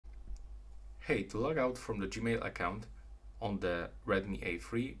Okay, to log out from the Gmail account on the Redmi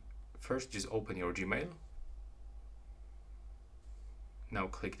A3, first just open your Gmail. Now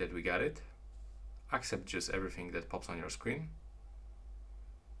click that we got it. Accept just everything that pops on your screen.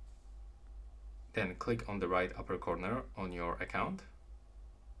 Then click on the right upper corner on your account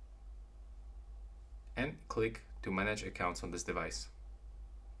and click to manage accounts on this device.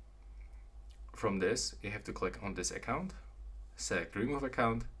 From this, you have to click on this account, select remove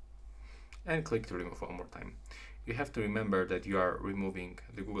account, and click to remove one more time. You have to remember that you are removing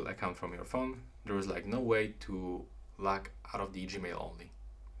the Google account from your phone. There is no way to log out of the Gmail only.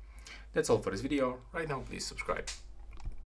 That's all for this video. Right now, please subscribe.